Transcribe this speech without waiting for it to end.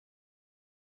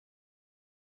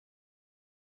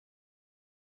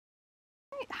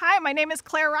Hi, my name is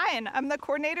Claire Ryan. I'm the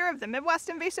coordinator of the Midwest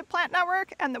Invasive Plant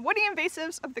Network and the Woody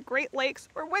Invasives of the Great Lakes,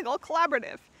 or WIGGLE,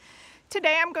 Collaborative.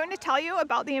 Today I'm going to tell you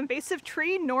about the invasive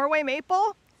tree Norway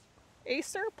maple,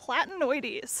 Acer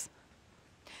platanoides.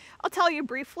 I'll tell you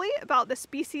briefly about the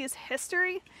species'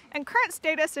 history and current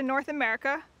status in North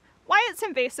America, why it's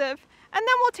invasive, and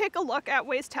then we'll take a look at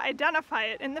ways to identify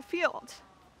it in the field.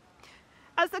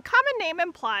 As the common name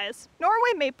implies,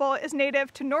 Norway maple is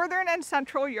native to northern and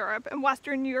central Europe and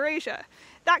western Eurasia.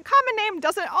 That common name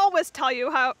doesn't always tell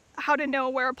you how to know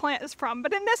where a plant is from,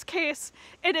 but in this case,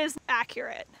 it is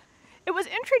accurate. It was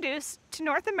introduced to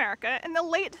North America in the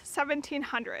late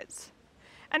 1700s,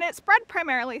 and it spread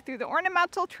primarily through the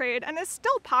ornamental trade and is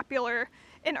still popular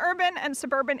in urban and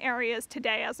suburban areas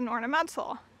today as an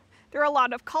ornamental. There are a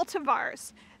lot of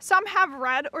cultivars. Some have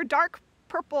red or dark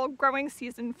purple growing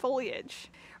season foliage.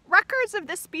 Records of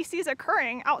this species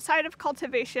occurring outside of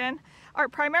cultivation are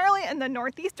primarily in the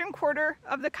northeastern quarter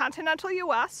of the continental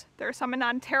US. There are some in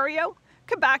Ontario,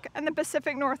 Quebec, and the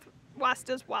Pacific Northwest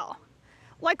as well.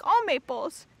 Like all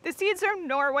maples, the seeds of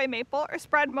Norway maple are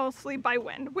spread mostly by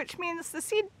wind, which means the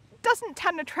seed doesn't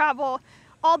tend to travel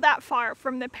all that far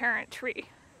from the parent tree.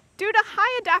 Due to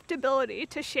high adaptability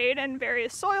to shade and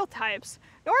various soil types,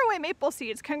 Norway maple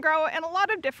seeds can grow in a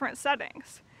lot of different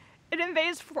settings. It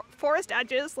invades forest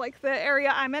edges like the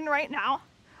area I'm in right now,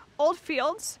 old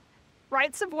fields,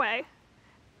 rights of way,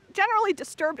 generally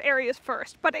disturbed areas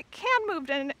first, but it can move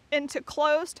into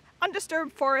closed,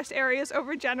 undisturbed forest areas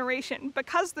over generation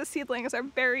because the seedlings are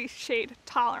very shade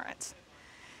tolerant.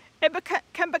 It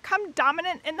can become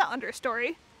dominant in the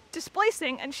understory,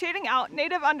 displacing and shading out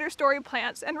native understory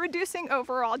plants and reducing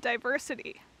overall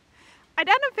diversity.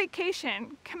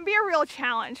 Identification can be a real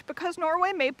challenge because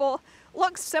Norway maple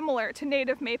looks similar to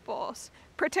native maples,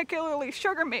 particularly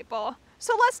sugar maple,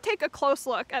 so let's take a close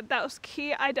look at those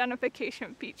key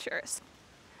identification features.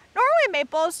 Norway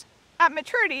maples at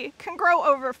maturity can grow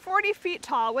over 40 feet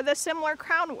tall with a similar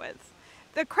crown width.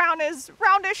 The crown is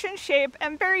roundish in shape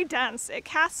and very dense. It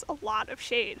casts a lot of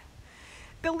shade.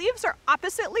 The leaves are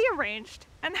oppositely arranged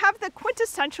and have the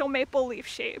quintessential maple leaf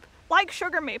shape, like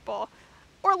sugar maple,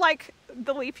 or like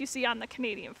the leaf you see on the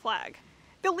Canadian flag.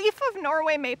 The leaf of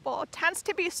Norway maple tends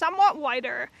to be somewhat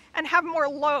wider and have more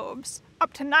lobes,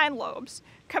 up to 9 lobes,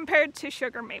 compared to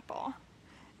sugar maple.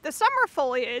 The summer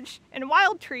foliage in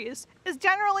wild trees is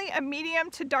generally a medium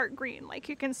to dark green, like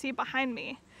you can see behind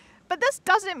me. But this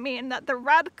doesn't mean that the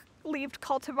red-leaved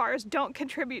cultivars don't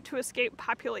contribute to escape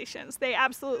populations. They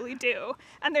absolutely do,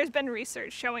 and there's been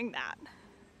research showing that.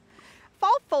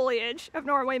 Fall foliage of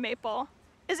Norway maple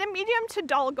is a medium to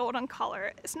dull golden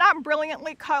color. It's not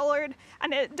brilliantly colored,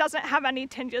 and it doesn't have any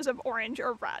tinges of orange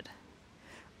or red.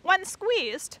 When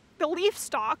squeezed, the leaf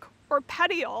stalk, or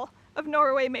petiole, of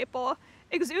Norway maple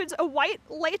exudes a white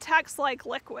latex-like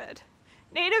liquid.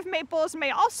 Native maples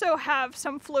may also have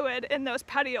some fluid in those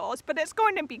petioles, but it's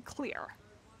going to be clear.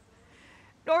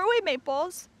 Norway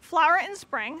maples flower in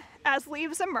spring as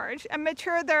leaves emerge and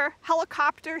mature their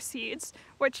helicopter seeds,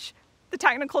 which the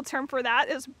technical term for that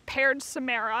is paired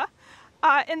samara,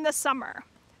 in the summer.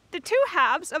 The two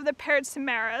halves of the paired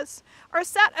samaras are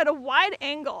set at a wide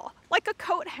angle, like a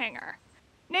coat hanger.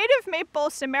 Native maple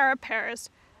samara pairs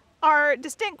are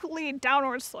distinctly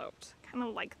downward sloped, kind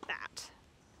of like that.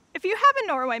 If you have a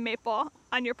Norway maple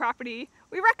on your property,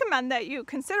 we recommend that you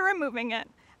consider removing it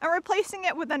and replacing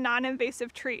it with a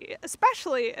non-invasive tree,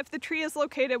 especially if the tree is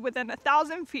located within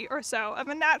 1,000 feet or so of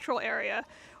a natural area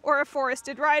or a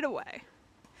forested right-of-way.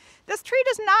 This tree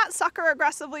does not sucker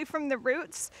aggressively from the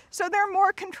roots, so there are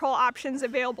more control options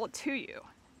available to you.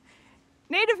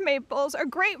 Native maples are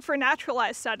great for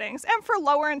naturalized settings and for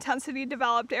lower intensity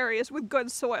developed areas with good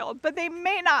soil, but they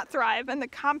may not thrive in the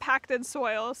compacted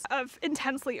soils of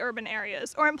intensely urban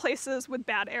areas or in places with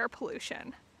bad air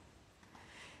pollution.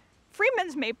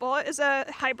 Freeman's maple is a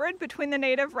hybrid between the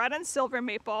native red and silver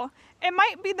maple. It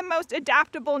might be the most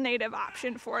adaptable native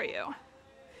option for you.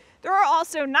 There are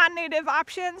also non-native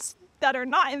options that are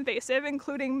not invasive,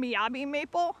 including Miyabi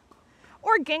maple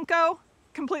or ginkgo,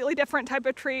 completely different type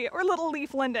of tree, or little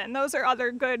leaf linden. Those are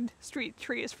other good street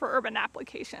trees for urban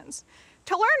applications.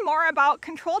 To learn more about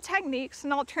control techniques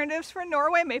and alternatives for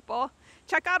Norway maple,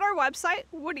 check out our website,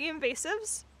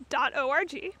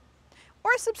 woodyinvasives.org,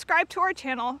 or subscribe to our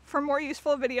channel for more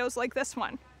useful videos like this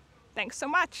one. Thanks so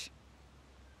much.